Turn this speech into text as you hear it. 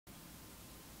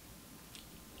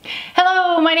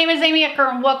Hello, my name is Aamyie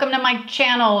Ecker and welcome to my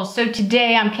channel. So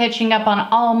today I'm catching up on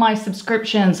all my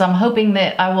subscriptions. I'm hoping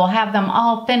that I will have them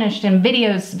all finished in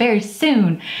videos very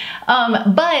soon.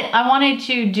 But I wanted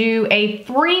to do a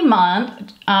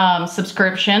 3-month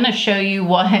subscription to show you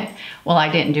what, well,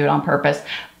 I didn't do it on purpose,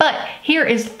 but here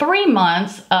is 3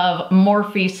 months of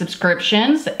Morphe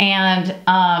subscriptions, and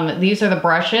these are the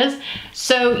brushes.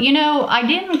 So, you know, I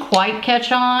didn't quite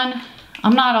catch on.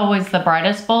 I'm not always the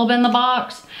brightest bulb in the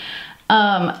box,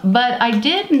 but I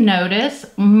did notice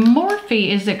Morphe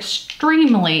is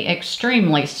extremely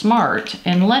smart,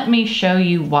 and let me show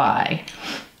you why.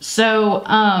 So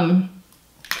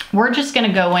we're just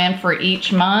gonna go in for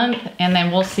each month and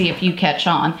then we'll see if you catch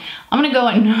on. I'm gonna go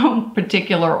in no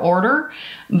particular order,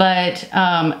 but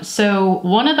so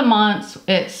one of the months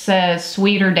it says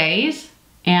Sweeter Days,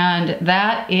 and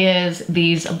that is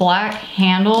these black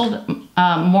handled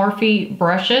Morphe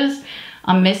brushes.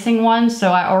 I'm missing one,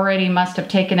 so I already must have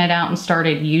taken it out and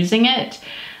started using it.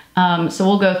 So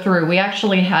we'll go through. We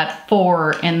actually had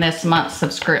 4 in this month's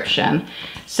subscription.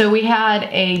 So we had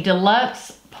a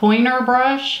deluxe pointer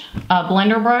brush, a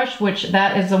blender brush, which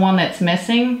that is the one that's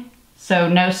missing. So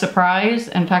no surprise.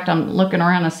 In fact, I'm looking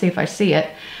around to see if I see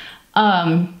it.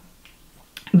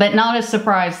 But not a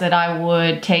surprise that I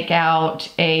would take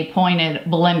out a pointed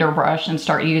blender brush and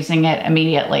start using it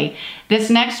immediately. This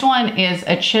next one is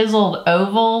a chiseled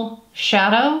oval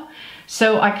shadow.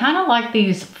 So I kind of like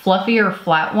these fluffier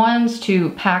flat ones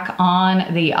to pack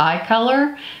on the eye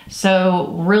color. So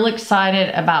real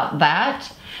excited about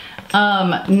that.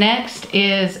 Next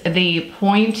is the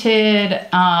pointed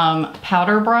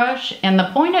powder brush. And the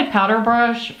pointed powder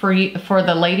brush for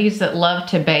the ladies that love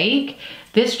to bake,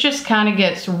 this just kind of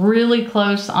gets really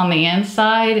close on the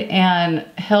inside and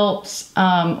helps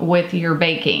with your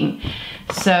baking.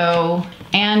 So,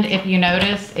 and if you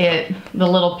notice it, the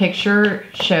little picture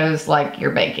shows like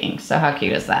you're baking. So how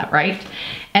cute is that, right?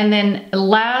 And then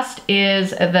last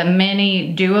is the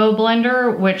mini duo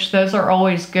blender, which those are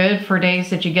always good for days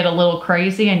that you get a little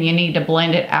crazy and you need to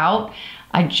blend it out.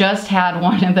 I just had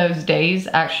one of those days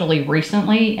actually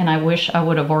recently, and I wish I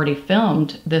would have already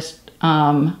filmed this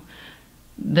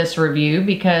this review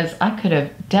because I could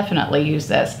have definitely used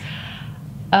this.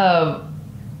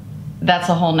 That's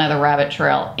a whole nother rabbit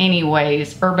trail.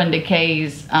 Anyways, Urban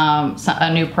Decay's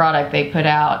a new product they put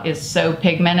out is so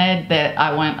pigmented that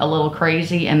I went a little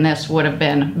crazy, and this would have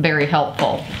been very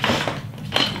helpful.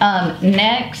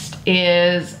 Next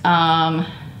is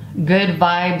Good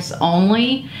Vibes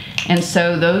Only, and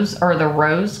so those are the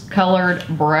rose colored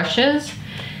brushes.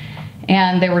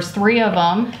 And there was 3 of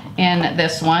them in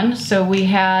this one. So we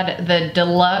had the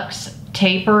deluxe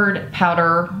tapered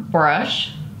powder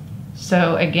brush.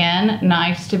 So again,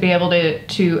 nice to be able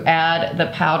to add the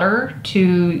powder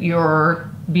to your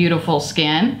beautiful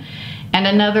skin. And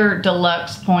another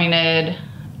deluxe pointed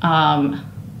blender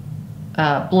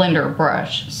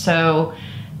brush. So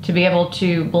to be able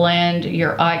to blend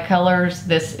your eye colors,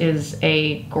 this is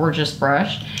a gorgeous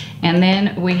brush. And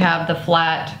then we have the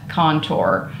flat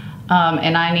contour.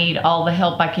 And I need all the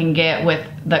help I can get with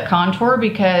the contour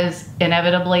because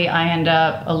inevitably I end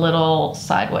up a little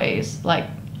sideways. Like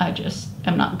I just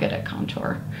am not good at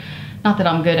contour. Not that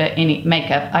I'm good at any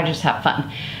makeup, I just have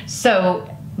fun. So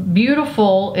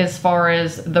beautiful as far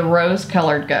as the rose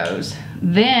colored goes.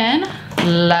 Then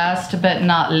last but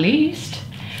not least,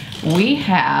 we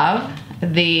have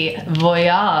the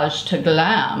Voyage to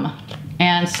Glam.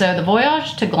 And so the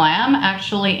Voyage to Glam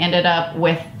actually ended up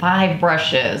with 5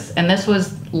 brushes, and this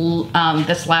was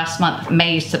this last month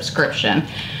May subscription.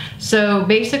 So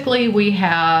basically we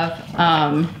have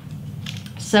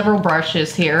several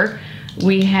brushes here.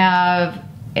 We have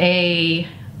a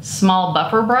small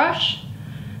buffer brush.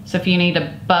 So if you need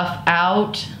to buff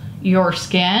out your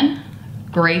skin,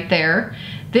 great there.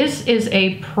 This is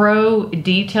a Pro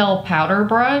Detail powder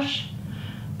brush.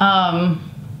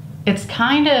 It's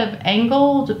kind of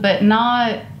angled, but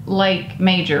not like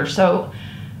major. So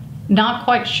not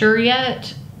quite sure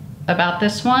yet about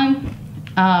this one.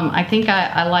 I think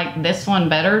I like this one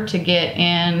better to get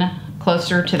in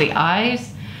closer to the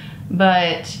eyes,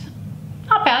 but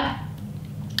not bad.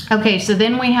 Okay, so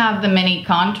then we have the mini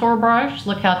contour brush.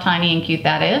 Look how tiny and cute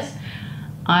that is.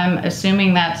 I'm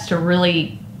assuming that's to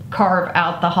really carve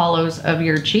out the hollows of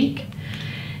your cheek.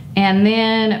 And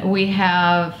then we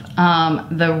have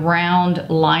the round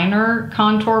liner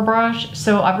contour brush.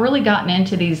 So I've really gotten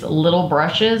into these little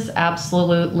brushes.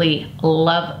 Absolutely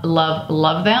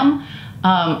love them.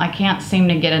 I can't seem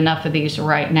to get enough of these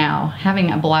right now.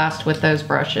 Having a blast with those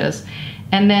brushes.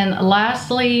 And then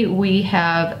lastly, we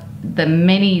have the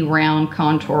mini round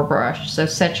contour brush. So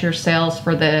set your sails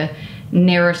for the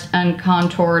nearest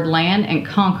uncontoured land and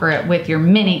conquer it with your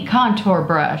mini contour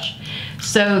brush.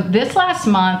 So this last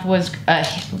month was a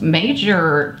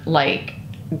major like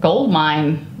gold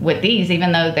mine with these,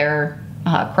 even though they're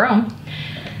chrome.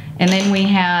 And then we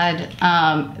had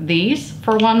these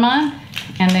for 1 month,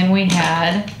 and then we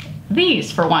had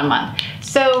these for 1 month.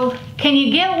 So can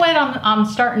you get what I'm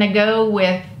starting to go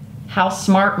with how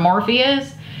smart Morphe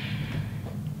is?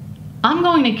 I'm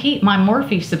going to keep my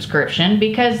Morphe subscription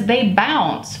because they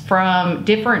bounce from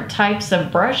different types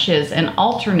of brushes and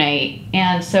alternate.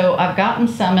 And so I've gotten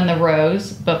some in the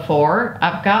rose before.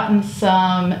 I've gotten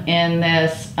some in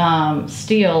this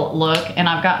steel look, and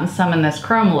I've gotten some in this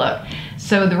chrome look.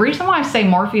 So the reason why I say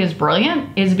Morphe is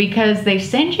brilliant is because they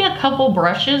send you a couple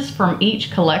brushes from each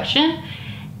collection,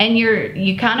 and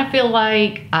you kind of feel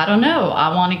like, I don't know,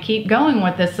 I want to keep going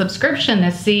with this subscription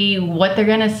to see what they're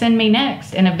going to send me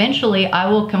next. And eventually I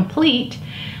will complete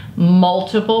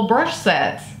multiple brush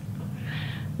sets.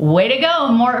 Way to go,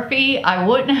 Morphe.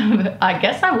 I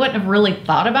guess I wouldn't have really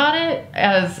thought about it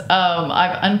as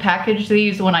I've unpackaged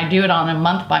these when I do it on a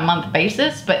month-by-month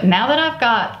basis. But now that I've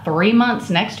got 3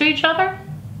 months next to each other,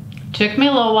 took me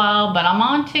a little while, but I'm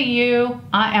on to you.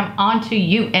 I am on to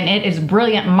you, and it is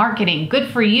brilliant marketing. Good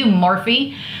for you,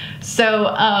 Morphe.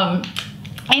 So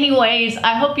anyways,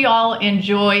 I hope you all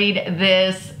enjoyed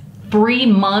this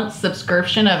 3-month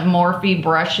subscription of Morphe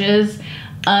brushes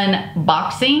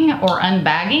unboxing or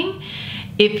unbagging.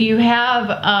 If you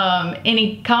have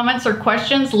any comments or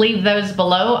questions, leave those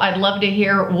below. I'd love to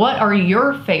hear, what are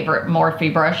your favorite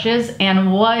Morphe brushes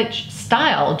and which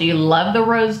style? Do you love the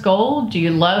rose gold? Do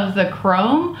you love the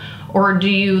chrome? Or do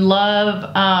you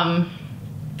love,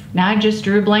 now I just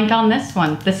drew a blank on this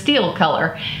one, the steel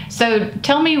color. So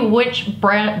tell me which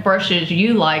brushes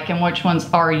you like and which ones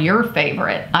are your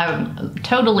favorite. I'm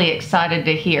totally excited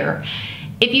to hear.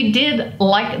 If you did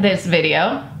like this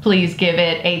video, please give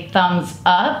it a thumbs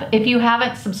up. If you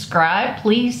haven't subscribed,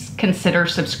 please consider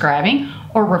subscribing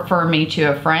or refer me to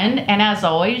a friend. And as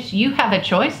always, you have a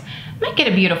choice. Make it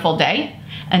a beautiful day.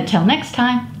 Until next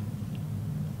time.